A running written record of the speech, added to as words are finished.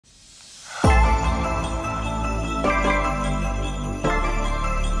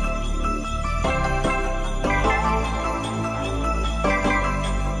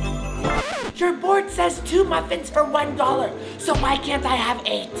has 2 muffins for $1. So why can't I have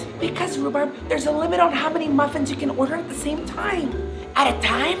 8? Because, Rhubarb, there's a limit on how many muffins you can order at the same time. At a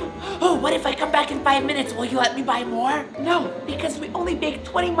time? Oh, what if I come back in 5 minutes? Will you let me buy more? No, because we only bake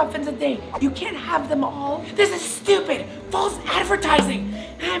 20 muffins a day. You can't have them all. This is stupid. False advertising.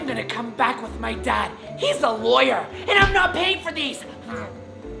 I'm gonna come back with my dad. He's a lawyer, and I'm not paying for these.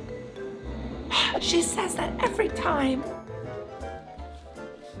 She says that every time.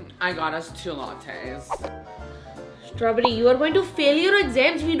 I got us 2 lattes. Strawberry, you are going to fail your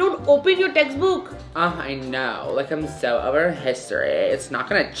exams if you don't open your textbook. I know. Like, I'm so over history. It's not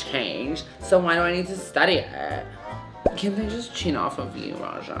gonna change. So why do I need to study it? Can't they just cheat off of you,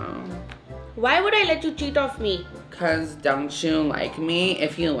 Raja? Why would I let you cheat off me? Cause don't you like me?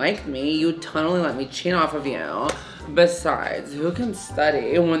 If you liked me, you'd totally let me cheat off of you. Besides, who can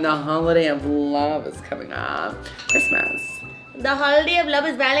study when the holiday of love is coming up? Christmas. The holiday of love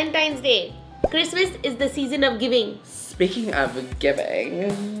is Valentine's Day. Christmas is the season of giving. Speaking of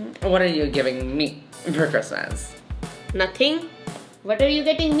giving, what are you giving me for Christmas? Nothing. What are you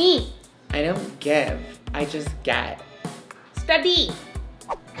getting me? I don't give, I just get. Study.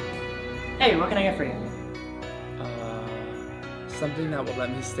 Hey, what can I get for you? Something that will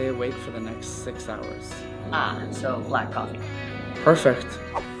let me stay awake for the next 6 hours. So black coffee. Perfect.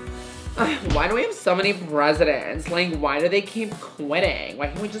 Why do we have so many presidents? Like, why do they keep quitting? Why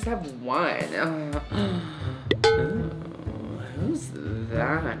can't we just have one? Who's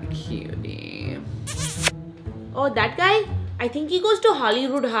that cutie? Oh, that guy? I think he goes to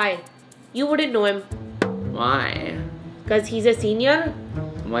Hollywood High. You wouldn't know him. Why? Because he's a senior?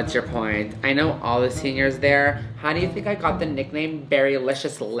 What's your point? I know all the seniors there. How do you think I got the nickname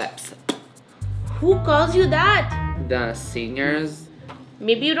Berrylicious Lips? Who calls you that? The seniors?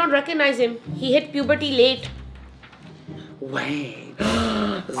 Maybe you don't recognize him. He hit puberty late. Wait,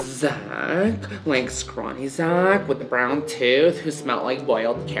 Zach? Like scrawny Zach with the brown tooth who smelled like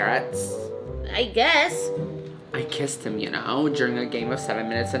boiled carrots? I guess. I kissed him, you know, during a game of 7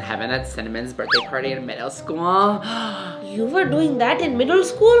 Minutes in Heaven at Cinnamon's birthday party in middle school. You were doing that in middle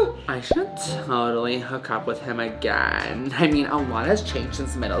school? I should totally hook up with him again. I mean, a lot has changed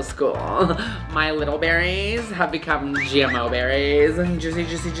since middle school. My little berries have become GMO berries. Juicy,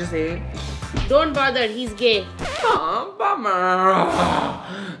 juicy, juicy. Don't bother, he's gay. Aw,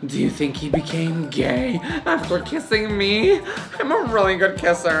 bummer. Do you think he became gay after kissing me? I'm a really good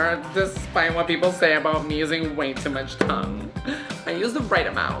kisser, despite what people say about me using way too much tongue. I use the right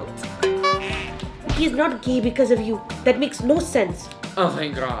amount. He's not gay because of you. That makes no sense. Oh,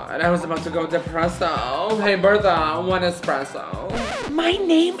 thank God. I was about to go depresso. Hey, Bertha, one espresso. My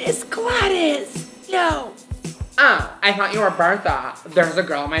name is Gladys. No. Ah, I thought you were Bertha. There's a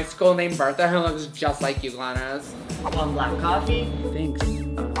girl in my school named Bertha who looks just like you, Gladys. One black coffee? Thanks.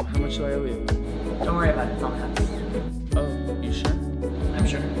 How much do I owe you? Don't worry about it, it's all cuts. Oh, you sure? I'm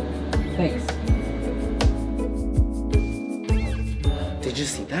sure. Thanks. Did you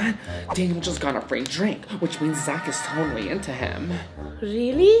see that? Daniel just got a free drink, which means Zach is totally into him.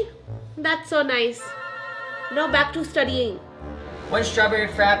 Really? That's so nice. Now back to studying. 1 strawberry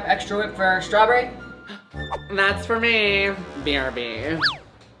frap, extra whip for strawberry? That's for me. BRB.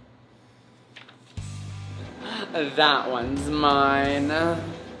 That one's mine.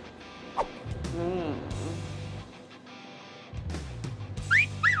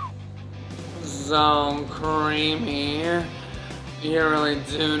 So creamy. You really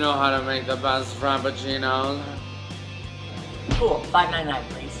do know how to make the best frappuccinos. Cool, $5.99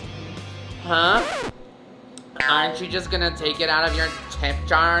 please. Huh? Aren't you just gonna take it out of your tip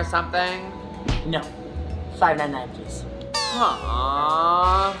jar or something? No, $5.99 please.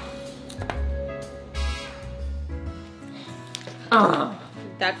 Aww.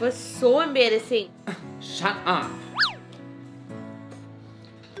 That was so embarrassing. Shut up.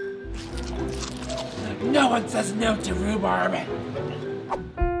 No one says no to rhubarb.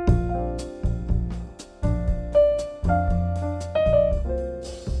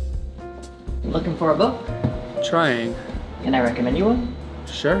 Looking for a book? Trying. Can I recommend you one?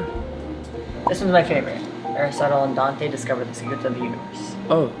 Sure. This one's my favorite. Aristotle and Dante discovered the secrets of the universe.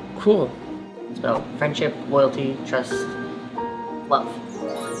 Oh, cool. It's about friendship, loyalty, trust, love.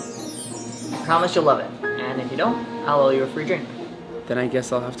 I promise you'll love it. And if you don't, I'll owe you a free drink. Then I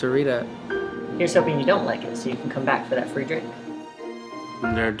guess I'll have to read it. Here's hoping you don't like it so you can come back for that free drink.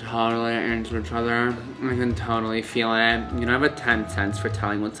 They're totally into each other. I can totally feel it. You don't have a 10 cents for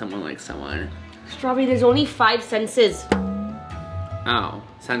telling when someone likes someone. Strawberry, there's only 5 senses. Oh,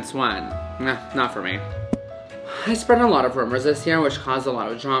 since when? Nah, not for me. I spread a lot of rumors this year, which caused a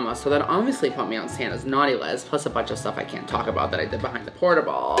lot of drama, so that obviously put me on Santa's naughty list, plus a bunch of stuff I can't talk about that I did behind the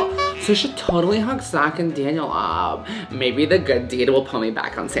portable. So you should totally hook Zach and Daniel up. Maybe the good deed will put me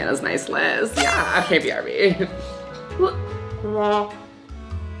back on Santa's nice list. Yeah, okay, BRB.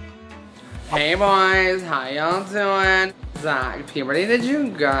 Hey boys, how y'all doing? Zach, puberty did you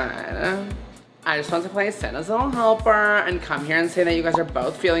good? I just want to play Santa's little helper and come here and say that you guys are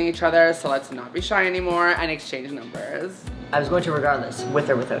both feeling each other, so let's not be shy anymore and exchange numbers. I was going to regardless, with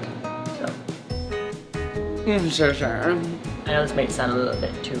or without you. So. Sure. I know this may sound a little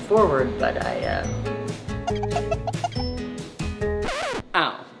bit too forward, but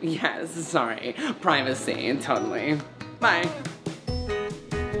Oh, yes, sorry. Privacy, totally. Bye.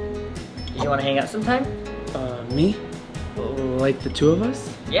 You want to hang out sometime? Me? Like the two of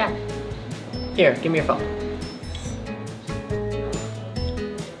us? Yeah. Here, give me your phone.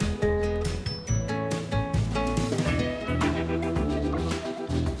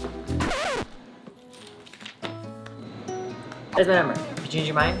 There's my number. If you change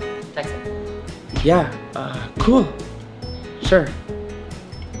your mind, text me. Yeah, cool. Sure.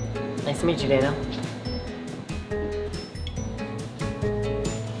 Nice to meet you, Dana.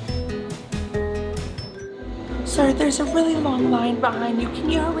 Sir, there's a really long line behind you. Can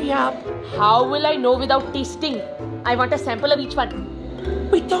you hurry up? How will I know without tasting? I want a sample of each one.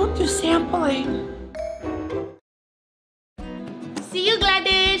 We don't do sampling. See you,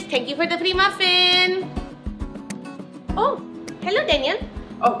 Gladys. Thank you for the free muffin. Oh, hello, Daniel.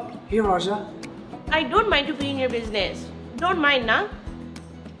 Oh, hey, Raja. I don't mind to be in your business. Don't mind, nah?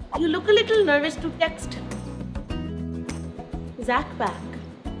 You look a little nervous to text Zach back.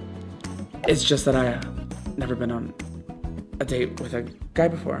 It's just that I never been on a date with a guy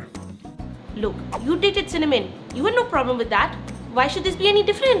before. Look, you dated Cinnamon. You had no problem with that. Why should this be any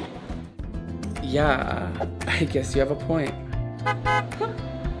different? Yeah, I guess you have a point.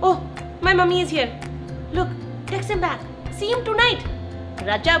 Oh, my mummy is here. Look, text him back. See him tonight.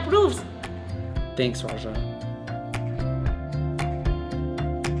 Raja approves. Thanks, Raja.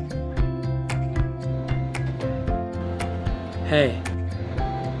 Hey.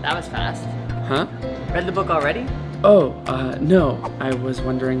 That was fast. Huh? Read the book already? Oh, no. I was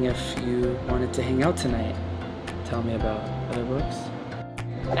wondering if you wanted to hang out tonight. Tell me about other books.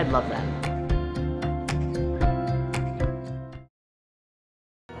 I'd love that.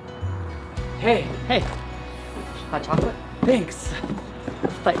 Hey. Hey, hot chocolate? Thanks.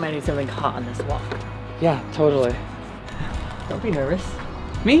 Thought you might need something hot on this walk. Yeah, totally. Don't be nervous.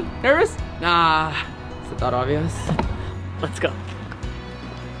 Me? Nervous? Nah. Is it that obvious? Let's go.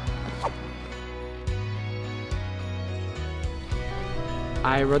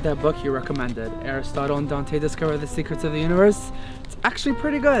 I read that book you recommended, Aristotle and Dante Discover the Secrets of the Universe. It's actually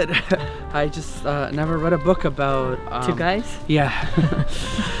pretty good. I just never read a book about... Two guys? Yeah.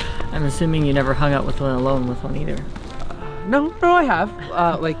 I'm assuming you never hung out with one alone with one either. No, I have.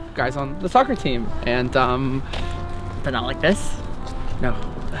 Like guys on the soccer team, and But not like this? no.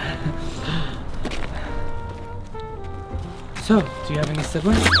 So, do you have any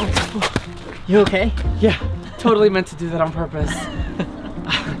siblings? Oh. You okay? Yeah, totally meant to do that on purpose.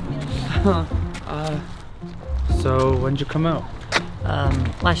 So when'd you come out?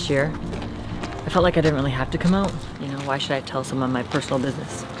 Last year. I felt like I didn't really have to come out. You know, why should I tell someone my personal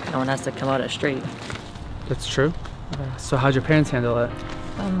business? No one has to come out as straight. That's true. So how'd your parents handle it?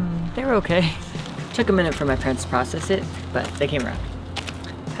 They were okay. Took a minute for my parents to process it, but they came around.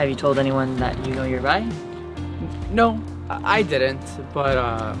 Have you told anyone that you know you're bi? No, I didn't, but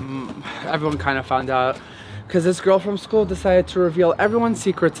everyone kind of found out. Because this girl from school decided to reveal everyone's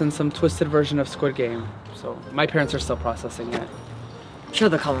secrets in some twisted version of Squid Game. So my parents are still processing it. Sure,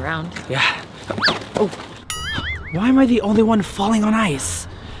 they'll come around. Yeah. Oh, why am I the only one falling on ice?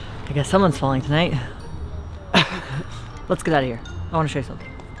 I guess someone's falling tonight. Let's get out of here. I want to show you something.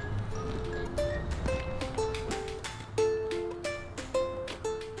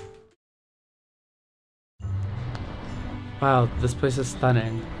 Wow, this place is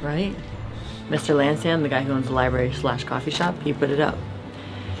stunning. Right? Mr. Lansdowne, the guy who owns the library / coffee shop, he put it up.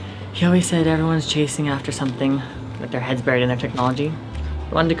 He always said everyone's chasing after something with their heads buried in their technology.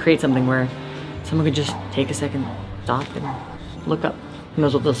 He wanted to create something where someone could just take a second, stop, and look up. Who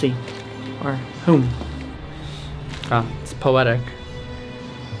knows what they'll see? Or whom? Oh, it's poetic.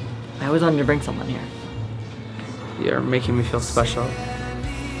 I always wanted to bring someone here. You're making me feel special.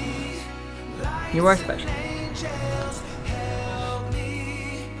 You are special.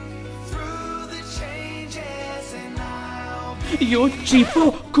 You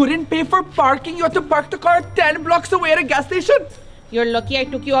cheapo! Couldn't pay for parking. You had to park the car 10 blocks away at a gas station. You're lucky I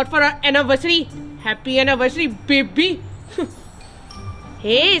took you out for our anniversary. Happy anniversary, baby.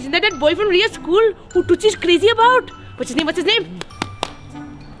 Hey, isn't that boy from Riya's school who Tootsie's crazy about? What's his name?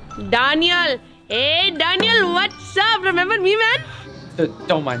 Daniel. Hey, Daniel, what's up? Remember me, man?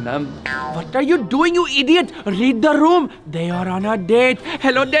 Don't mind them. What are you doing, you idiot? Read the room. They are on a date.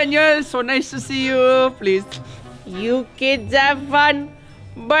 Hello, Daniel. So nice to see you. Please. You kids have fun,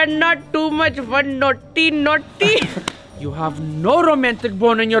 but not too much fun. Naughty, naughty. You have no romantic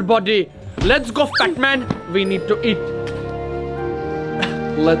bone in your body. Let's go, fat man. We need to eat.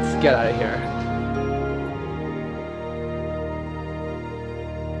 Let's get out of here.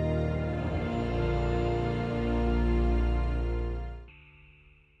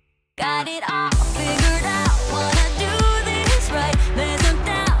 Got it